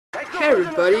Hey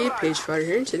everybody, PageFighter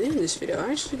here, and today in this video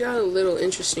I actually got a little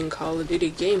interesting Call of Duty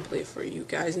gameplay for you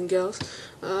guys and gals.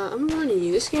 I'm warning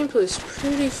you, this gameplay is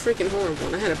pretty freaking horrible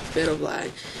and I had a bit of lag.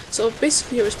 So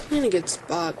basically I was playing against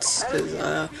bots,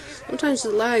 because sometimes the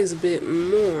lag is a bit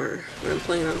more when I'm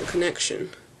playing on the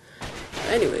connection.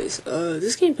 Anyways,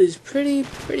 this gameplay is pretty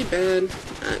bad,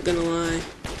 not gonna lie.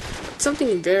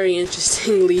 Something very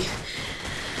interestingly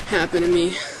happened to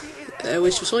me,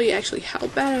 which will show you actually how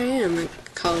bad I am at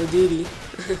Call of Duty.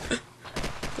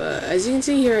 But as you can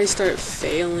see here, I start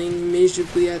failing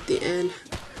miserably at the end.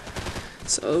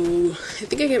 So I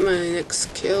think I get my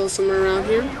next kill somewhere around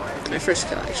here. My first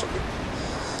kill actually.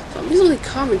 So I'm usually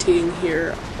commentating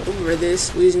here over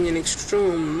this using an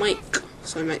external mic,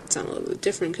 so I might sound a little bit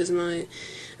different because my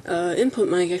input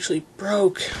mic actually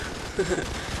broke.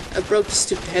 I broke the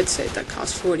stupid headset that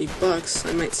cost $40.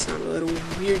 I might sound a little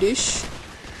weirdish,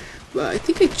 but I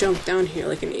think I jumped down here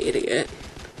like an idiot.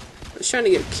 I was trying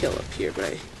to get a kill up here, but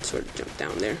I sort of jumped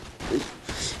down there.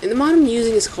 And the mod I'm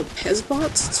using is called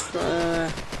PezBots.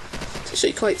 It's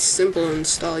actually quite simple to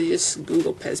install. You just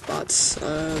Google PezBots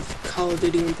Call of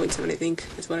Duty 1.7, I think.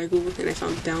 That's what I googled, and I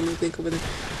found the download link over there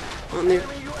on there.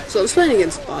 So I was playing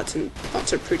against bots, and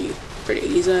bots are pretty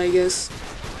easy, I guess.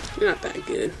 They're not that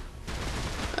good.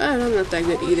 I'm not that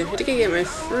good either. I think I get my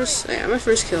first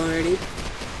kill already.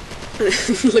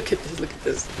 Look at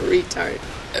this retard.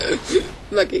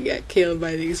 Lucky got killed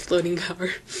by the exploding car.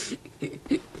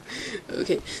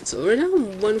 Okay, so we're now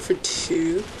 1 for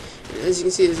 2. And as you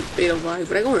can see, there's a beta lag,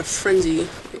 but I go in a frenzy.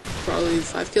 Like, probably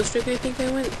 5 kill streak, I think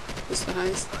I went. That's the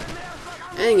highest.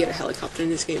 I didn't get a helicopter in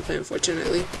this gameplay,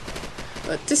 unfortunately.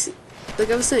 But this,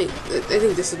 like I was saying, I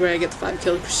think this is where I get the 5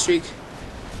 kill streak.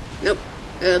 Nope.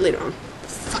 Later on.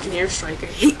 Fucking airstrike. I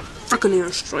hate fucking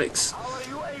airstrikes.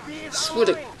 Swear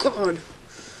to God.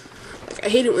 Like, I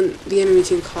hate it when the enemy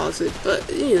team calls it, but,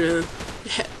 you know,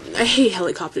 I hate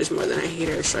helicopters more than I hate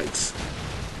airstrikes.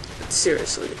 But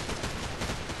seriously.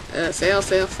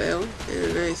 Fail.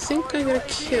 And I think I got a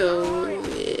kill.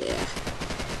 Yeah.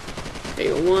 There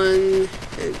you go. 1.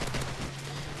 And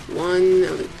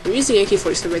 1. I'm using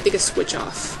AK-47, but I think I switch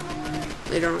off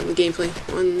later on in the gameplay.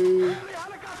 1.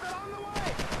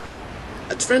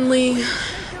 That's friendly.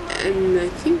 And I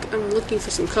think I'm looking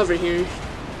for some cover here,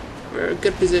 or a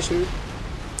good position,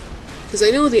 because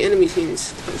I know the enemy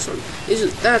teams comes from.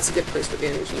 That's a good place where the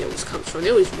enemy team always comes from.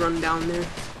 They always run down there.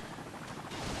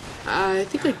 I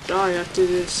think I die after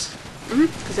this.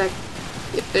 Cause that,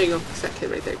 yep, there you go. Cause that kid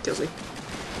right there kills me.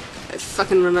 I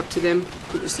fucking run up to them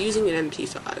who was using an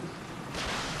MT5.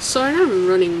 So right now I'm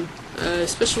running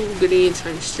special grenade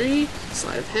 ×3,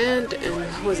 sleight of hand, and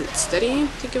what was it, steady aim? I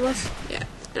think it was. Yeah.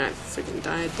 And I freaking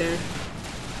died there.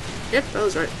 Yep, that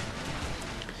was right.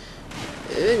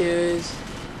 Anyways,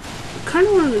 I kind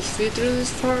of wanted to speed through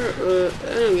this part, but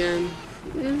then again,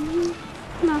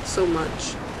 not so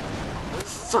much.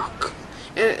 Fuck.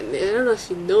 And I don't know if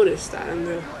you noticed that in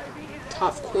the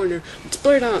top corner. It's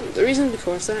blurred out. The reason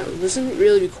because that I wasn't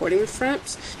really recording with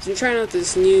fraps. So I'm trying out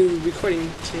this new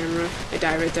recording camera. I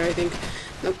died right there, I think.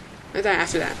 Nope, I died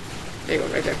after that. There you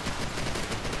go, right there.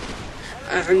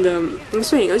 And, I'm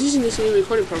saying, I was using this new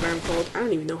recording program called, I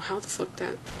don't even know how the fuck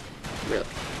that, really.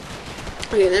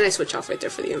 Okay, then I switch off right there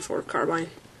for the M4 carbine.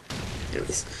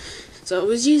 Anyways, so I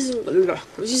was using a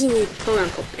program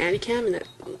called Anticam, and that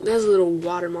has a little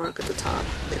watermark at the top,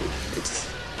 and it's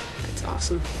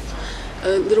awesome. A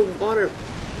little water,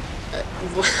 I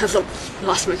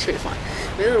lost my train of thought.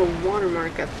 A little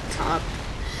watermark at the top,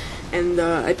 and,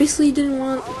 I basically didn't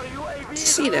want to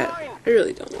see that. I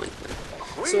really don't like that.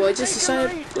 So I just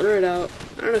decided to blur it out.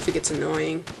 I don't know if it gets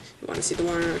annoying. You want to see the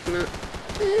watermark or not?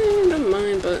 Don't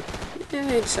mind, but yeah,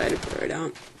 I decided to blur it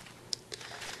out.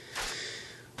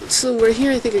 So we're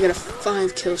here. I think I got a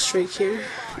 5 kill streak here.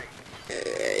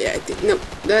 Yeah, I think no,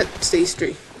 that stays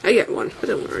 3. I get 1, but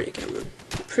don't worry, I get 1.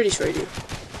 I'm pretty sure I do.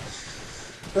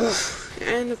 Ugh.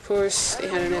 And of course, they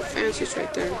had an advantage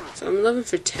right there. So I'm 11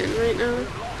 for 10 right now,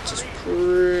 which is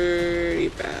pretty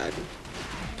bad.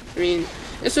 I mean,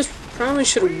 it's just. Probably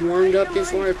should have warmed up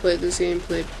before I played this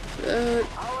gameplay, but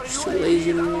just too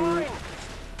lazy to warm up.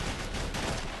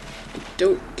 I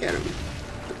don't get him.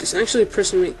 But there's actually a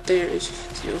person right there, as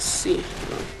you'll see.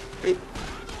 Right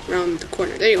around the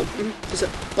corner. There you go. There's a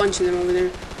bunch of them over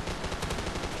there.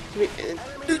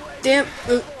 Damn.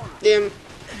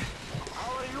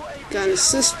 Got an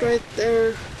assist right there.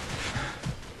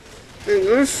 And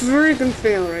a freaking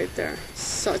fail right there.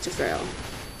 Such a fail.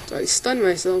 So I stunned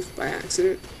myself by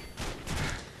accident.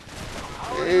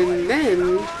 And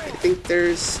then, I think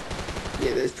there's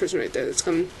a person right there that's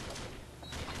coming.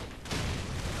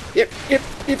 Yep.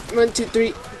 1, 2,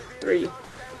 3.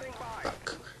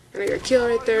 And I got a kill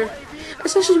right there.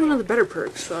 That's actually one of the better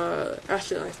perks.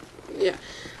 Afterlife. Yeah.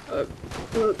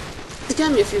 It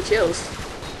got me a few kills.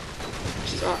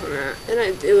 Which is awesome, man. And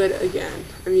I do it again.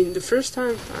 I mean, the first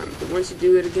time, but once you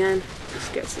do it again, it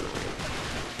just gets annoying.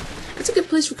 That's a good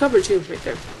place for cover, too, right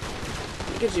there.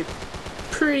 It gives you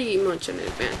pretty much an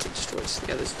advantage towards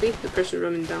the others. I think the person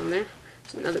running down there.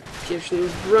 There's another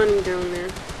person running down there.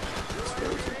 It's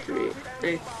 1, 2,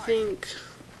 3. I think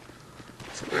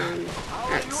it's around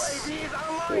at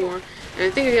 4. And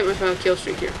I think I get my final kill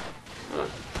streak here. Hold on.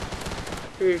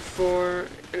 3, 4.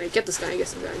 And I get this guy. I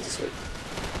guess the guy just went.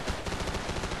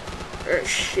 Oh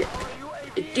shit.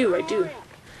 I do.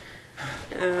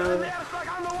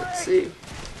 Let's see.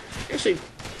 Actually,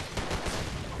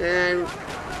 then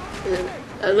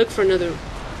I look for another.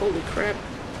 Holy crap!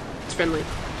 It's friendly.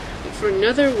 Look for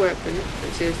another weapon.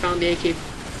 Actually, I found the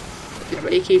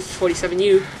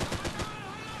AK-47U.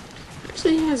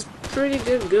 Actually, it has pretty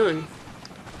good gun.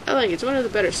 I like it. It's one of the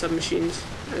better submachines.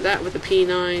 That with the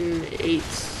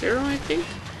P980, I think.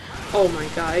 Oh my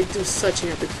god! I do such an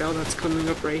epic fail that's coming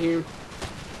up right here,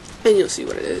 and you'll see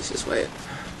what it is. Just wait.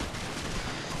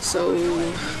 So.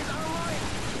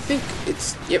 I think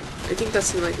it's, yep, I think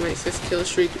that's in like my 5th kill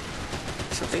streak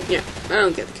or something. Yeah, I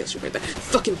don't get the kill streak right there.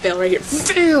 Fucking fail right here.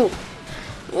 Fail!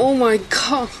 Oh my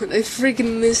god, I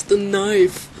freaking missed the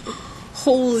knife.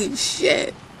 Holy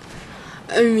shit.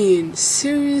 I mean,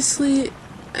 seriously,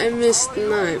 I missed the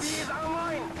knife.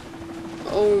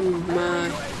 Oh my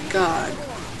god.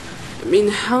 I mean,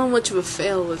 how much of a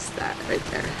fail was that right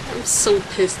there? I'm so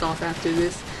pissed off after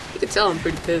this. You can tell I'm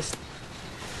pretty pissed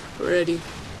already.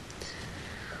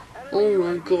 Oh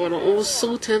my god, I was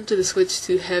so tempted to switch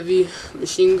to heavy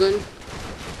machine gun.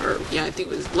 Or, yeah, I think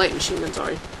it was light machine gun,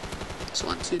 sorry. So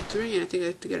 1, 2, 3, and I think I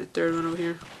have to get a 3rd one over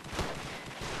here.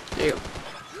 There you go.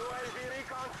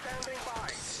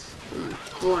 Oh my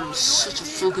god, I'm such a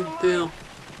fucking fail.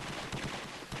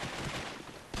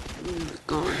 Oh my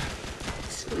god.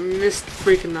 I missed the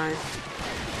freaking knife.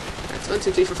 That's 1,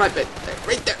 2, 3, 4, 5, but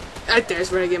right there. Right there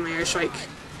is where I get my airstrike.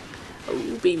 Oh,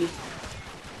 baby.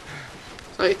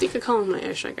 So I think I call him my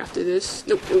airstrike after this.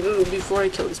 Nope, before I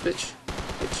kill this bitch.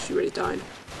 Bitch, she already died.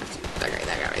 That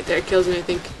guy right there kills me, I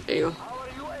think. There you go.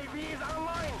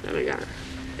 There we go.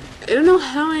 I don't know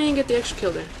how I didn't get the extra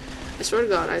kill there. I swear to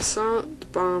god, I saw the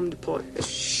bomb deploy. I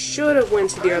should have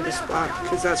went to the other spot,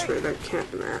 because that's where they're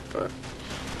camping at, but...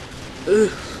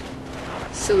 Ugh.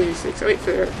 Silly mistakes. I wait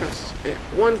for the aircraft. Yeah,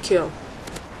 1 kill.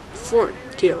 4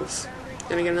 kills.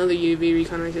 Then I got another UAV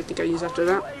recon I think I use after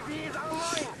that. I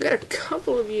got a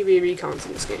couple of UAV recons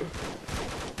in this game.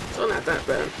 So not that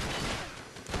bad.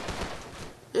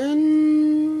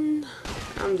 And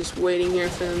I'm just waiting here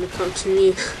for them to come to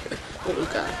me. Oh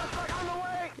god.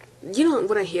 You know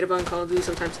what I hate about Call of Duty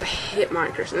sometimes? The hit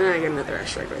markers. And then I get another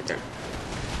airstrike right there.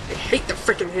 I hate the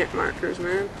freaking hit markers,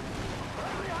 man.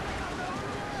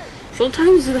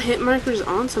 Sometimes the hit markers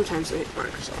on, sometimes the hit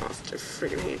markers off. I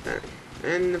freaking hate that.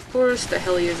 And of course the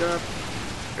heli is up.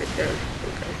 Right there.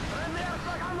 Okay.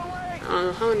 I don't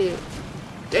know how many.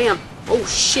 Damn! Oh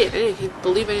shit! I didn't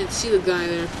believe I didn't see the guy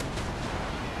there.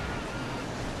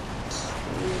 I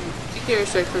think the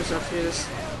airstrike comes up here.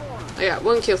 I got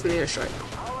 1 kill from the airstrike.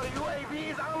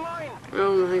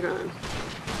 Oh my god!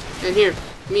 And here,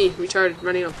 me, retarded,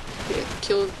 running up.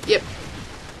 Killed. Yep.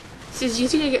 See, you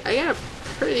think I got a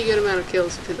pretty good amount of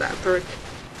kills because of that perk.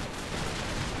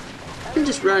 I'm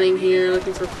just running here,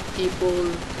 looking for people,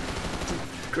 and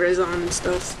Grizz on and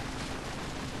stuff.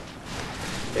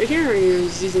 Right here I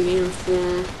was using the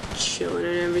M4, chilling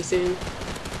and everything.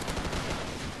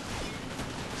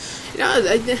 You know,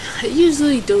 I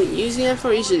usually don't use the M4,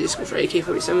 I usually just go for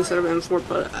AK-47 instead of M4,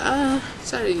 but I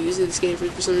decided to use it this game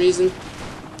for some reason.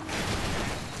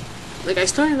 Like, I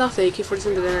started off the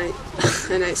AK-47, but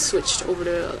then I switched over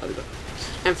to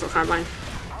M4 carbine.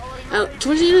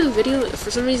 Towards the end of the video,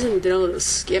 for some reason, it did a little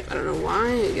skip. I don't know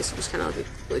why. I guess it was kind of like a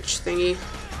glitch thingy.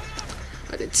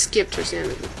 But it skipped towards the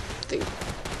end of the thing.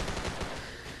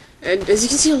 And as you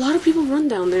can see, a lot of people run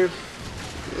down there.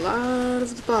 A lot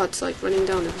of the bots like running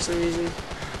down there for some reason. I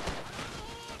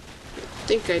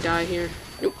think I die here.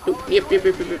 Nope, nope, yep,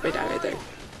 I die right there.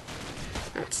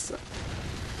 That's,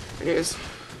 anyways.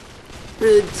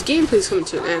 This gameplay's coming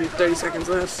to an end, 30 seconds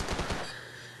left.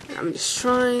 I'm just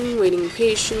trying, waiting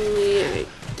patiently, and I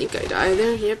think I die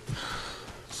there, yep.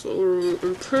 So,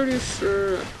 I'm pretty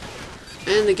sure,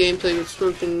 and the gameplay was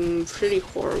something pretty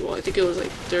horrible. I think it was like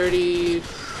 30,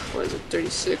 what is it,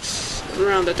 36,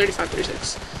 around the 35,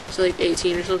 36, so like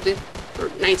 18 or something, or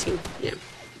 19, yeah.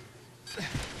 I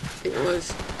think it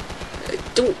was. I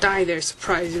don't die there,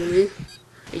 surprisingly.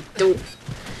 I don't.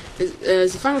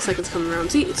 as the final seconds come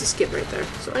around, see, it's a skip right there.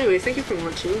 So anyway, thank you for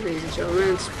watching, ladies and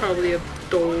gentlemen. It's probably a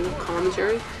dull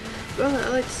commentary, but I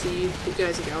like to see you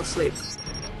guys and gals sleep.